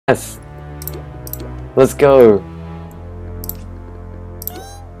Yes! Let's go!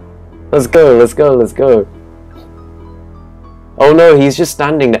 Let's go, let's go, let's go! Oh no, he's just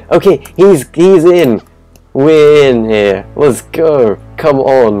standing there. Okay, he's in! We're in here. Let's go! Come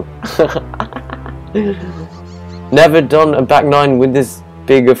on! Never done a back nine with this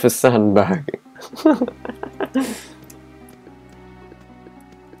big of a sandbag.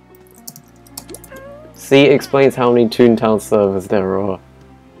 C explains how many Toontown servers there are.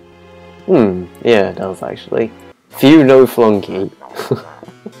 Yeah, it does actually. Few no flunky.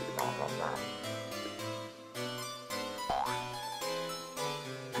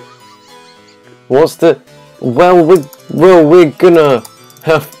 What's the... Well, we're gonna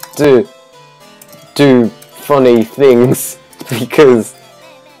have to do funny things because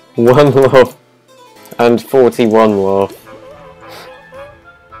 1 laugh and 41 laugh.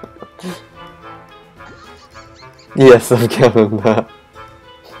 Yes, I've given that.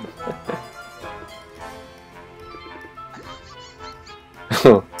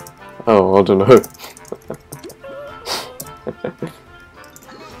 Oh, I don't know.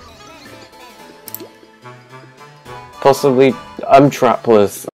 Possibly, I'm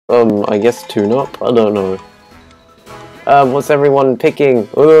trapless. I guess tune-up? I don't know. What's everyone picking?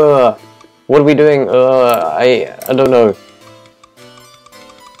 What are we doing? I don't know.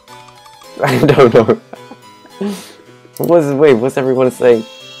 I don't know. What's everyone saying?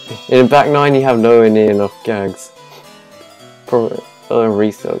 In back nine you have nowhere near enough gags.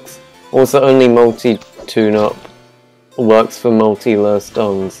 Resucks. Also only multi-tune-up works for multi-lure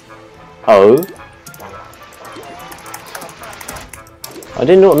stuns. Oh? I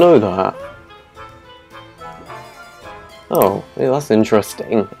did not know that. Oh, yeah, that's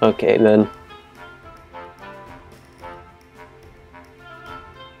interesting. Okay then.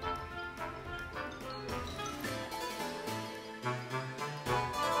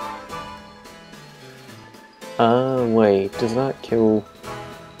 Wait, does that kill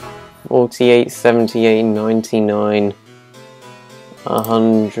 48, 78, 99,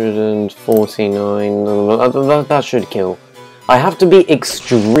 149? That should kill. I have to be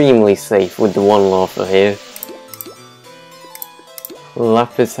extremely safe with the one laugher here.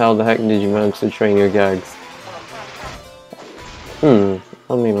 Lapis, how the heck did you manage to train your gags? I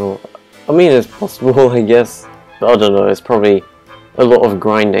mean it's possible, I guess. But I don't know, it's probably a lot of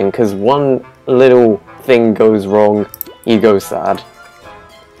grinding, because one little thing goes wrong, you go sad.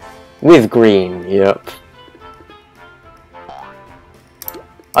 With green, yep.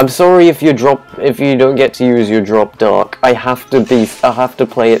 I'm sorry if you don't get to use your drop dark. I have to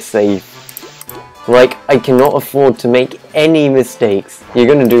play it safe. Like, I cannot afford to make any mistakes. You're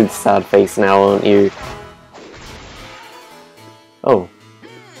gonna do the sad face now, aren't you? Oh.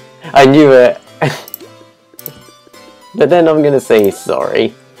 I knew it. But then I'm gonna say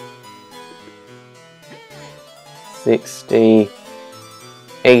sorry. 60,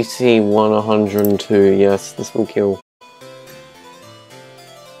 81, 102. Yes, this will kill.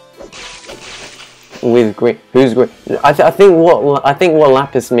 With green, who's green? I think what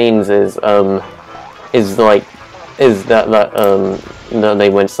Lapis means is that they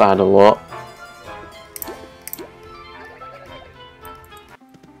went sad a lot.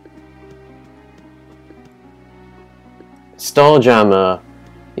 Starjammer,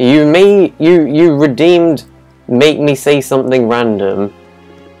 you redeemed. Make me say something random.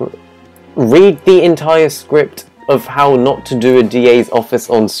 Read the entire script of how not to do a DA's office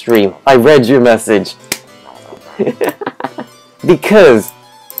on stream. I read your message. because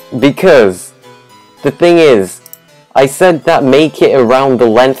the thing is, I said that make it around the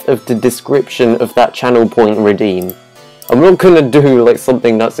length of the description of that channel point redeem. I'm not gonna do like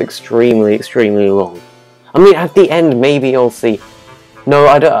something that's extremely long. I mean, at the end maybe I'll see. No,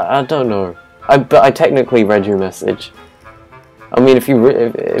 I don't know. But I technically read your message. I mean, if you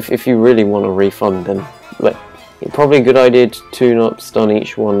really want a refund, then like, probably a good idea to tune-up stun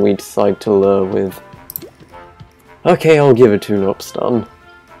each one we decide to lure with. Okay, I'll give a tune-up stun.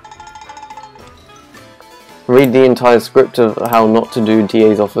 Read the entire script of how not to do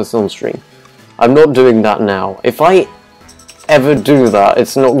DA's office on stream. I'm not doing that now. If I ever do that,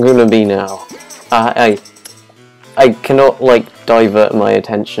 it's not gonna be now. I cannot, like, divert my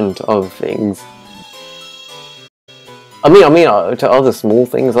attention to other things. I mean, to other small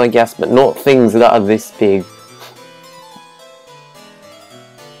things, I guess, but not things that are this big.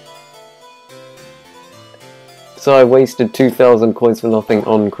 So I wasted 2,000 coins for nothing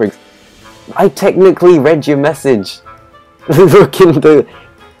on Kriggs. I technically read your message. Look in the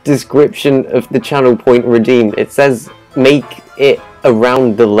description of the channel point redeemed. It says make it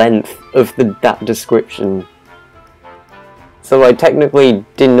around the length of that description. So I technically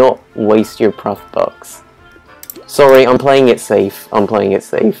did not waste your Prath bucks. Sorry, I'm playing it safe. I'm playing it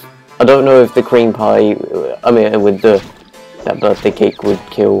safe. I don't know if the cream pie, I mean, with that birthday cake would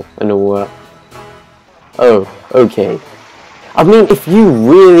kill and all that. Oh, okay. I mean, if you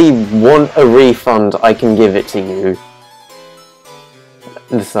really want a refund, I can give it to you.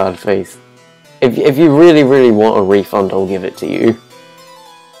 The sad face. If you really, really want a refund, I'll give it to you.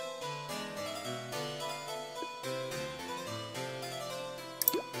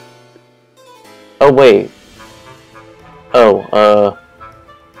 Oh, wait. Oh,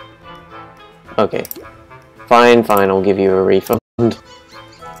 okay. Fine, I'll give you a refund.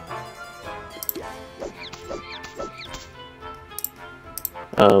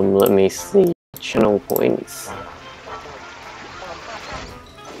 Let me see. Channel points.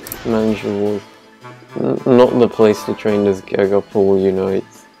 Manage rewards. Not the place to train as gag up all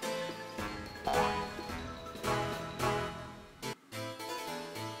unites.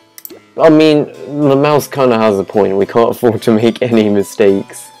 I mean, the mouse kinda has a point. We can't afford to make any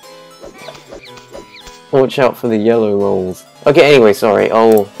mistakes. Watch out for the yellow rolls. Okay, anyway, sorry.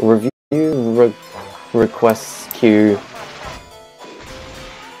 I'll review requests queue.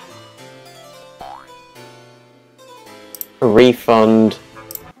 A refund.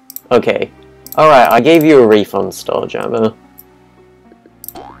 Okay. Alright, I gave you a refund, Starjammer.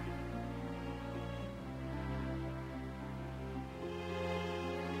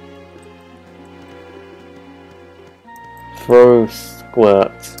 Throw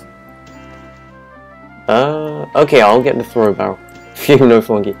squirt. Okay, I'll get the throw barrel. Phew, no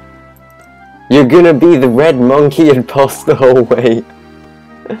flunky. You're gonna be the red monkey and pass the whole way.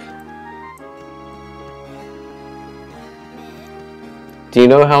 Do you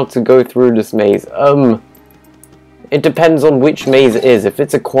know how to go through this maze? It depends on which maze it is. If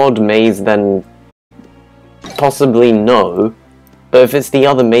it's a quad maze, then possibly no. But if it's the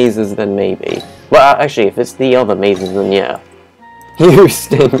other mazes, then maybe. Well, actually, if it's the other mazes, then yeah. You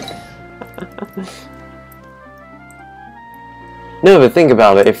stink. No, but think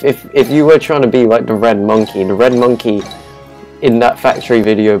about it. If you were trying to be like the red monkey in that factory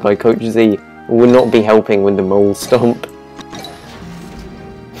video by Coach Z would not be helping with the mole stomp.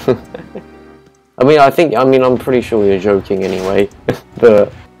 I'm pretty sure you're joking anyway.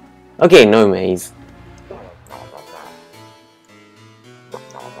 But okay, no maze.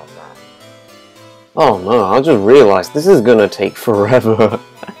 Oh no, I just realized this is gonna take forever.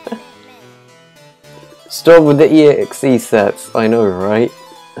 Stop with the EXE sets, I know, right?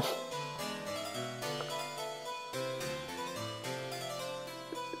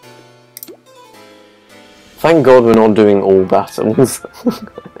 Thank God we're not doing all battles.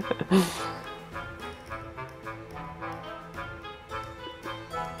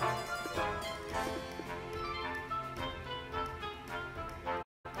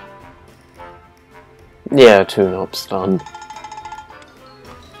 Yeah, tune-up's done.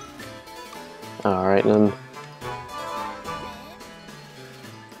 Alright then.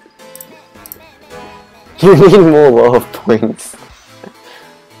 You need more love points.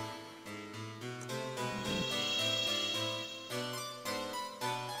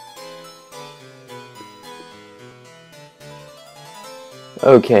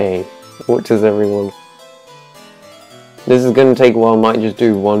 Okay, what does everyone... This is gonna take a while, might just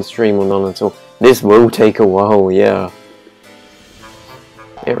do one stream or none at all. This will take a while, yeah.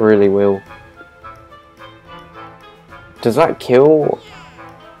 It really will. Does that kill?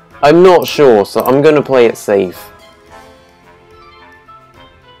 I'm not sure, so I'm gonna play it safe.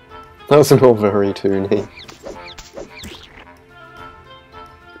 That's not very toony.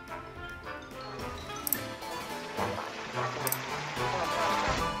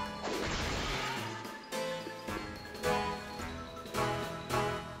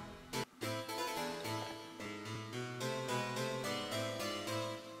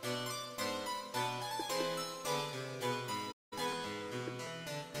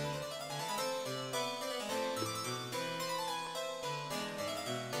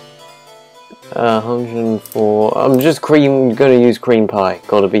 $104. I'm just gonna use cream pie.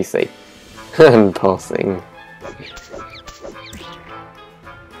 Gotta be safe. And passing.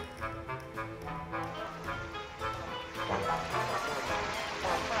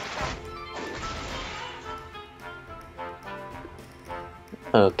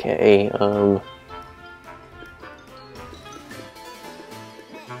 Okay,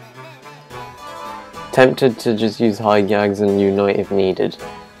 tempted to just use high gags and unite if needed.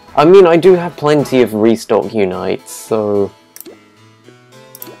 I mean, I do have plenty of restock unites, so...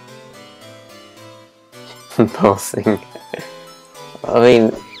 Passing. I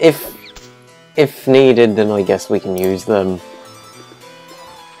mean, if needed, then I guess we can use them.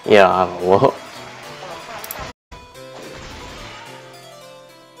 Yeah, I have a lot.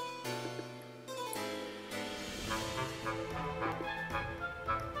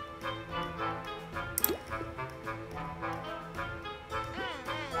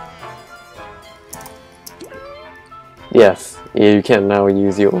 Yes, you can now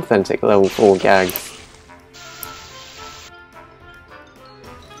use your authentic level 4 gags.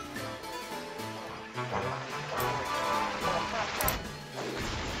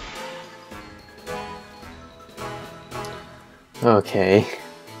 Okay.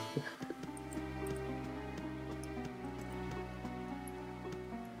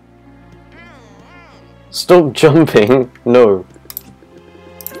 Stop jumping! No.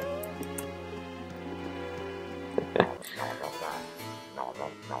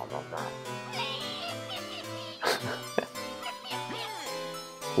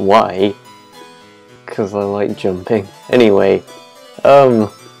 Why? Because I like jumping. Anyway, I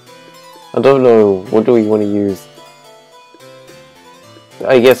don't know, what do we want to use?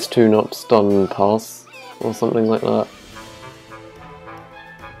 I guess tune-up stun pass, or something like that.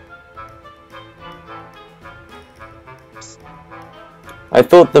 I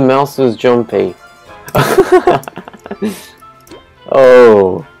thought the mouse was jumpy.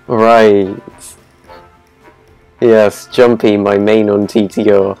 Oh, right. Yes, jumpy, my main on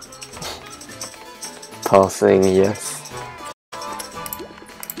TTR. Passing, yes.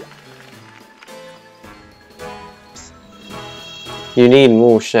 You need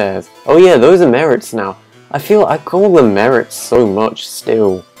more shares. Oh yeah, those are merits now. I feel I call them merits so much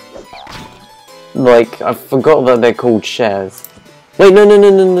still. Like, I forgot that they're called shares. Wait,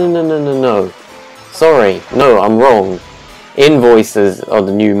 no. Sorry, no, I'm wrong. Invoices are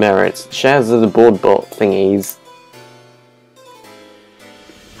the new merits. Shares are the board bot thingies.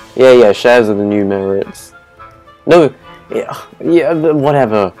 Yeah, shares are the new merits. No, yeah,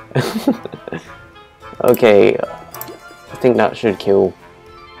 whatever. Okay, I think that should kill.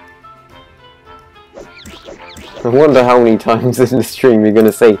 I wonder how many times in the stream you're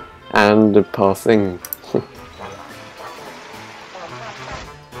gonna say, and passing.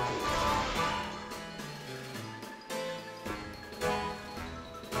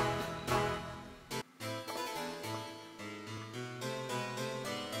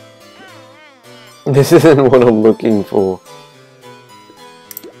 This isn't what I'm looking for.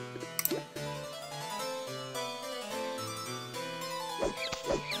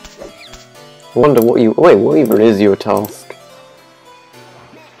 I wonder what you... Wait, what even is your task?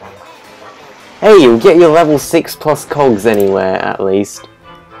 Hey, you'll get your level 6 plus cogs anywhere, at least.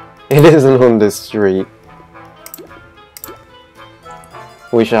 It isn't on this street.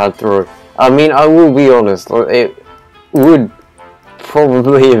 Wish I had throw. I mean, I will be honest, it would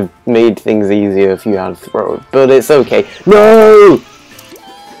probably have made things easier if you had throw, but it's okay. No!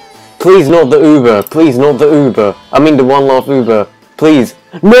 Please not the Uber, please not the Uber. I mean the one laugh Uber, please.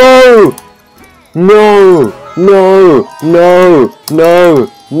 No! No! No! No! No!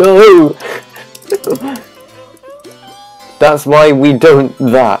 No! That's why we don't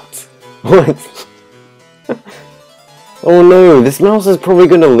that. What? Oh no, this mouse is probably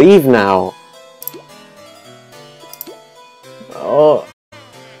gonna leave now. Oh.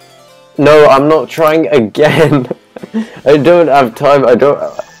 No, I'm not trying again. I don't have time,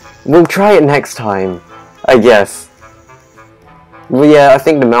 We'll try it next time, I guess. Well, yeah, I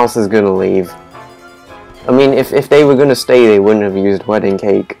think the mouse is gonna leave. I mean, if they were gonna stay, they wouldn't have used wedding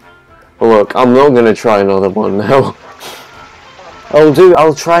cake. But look, I'm not gonna try another one now.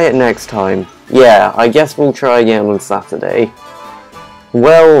 I'll try it next time. Yeah, I guess we'll try again on Saturday.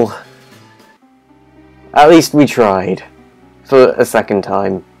 Well, at least we tried. For a second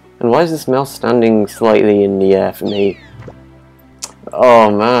time. And why is this mouse standing slightly in the air for me?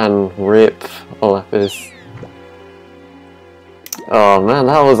 Oh man, rip Lapis. Oh man,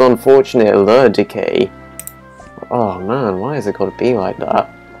 that was unfortunate alert decay. Oh man, why has it got to be like that?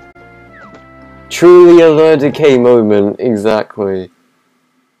 Truly alert decay moment, exactly.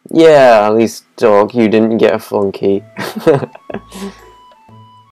 Yeah, at least dog, you didn't get a flunky.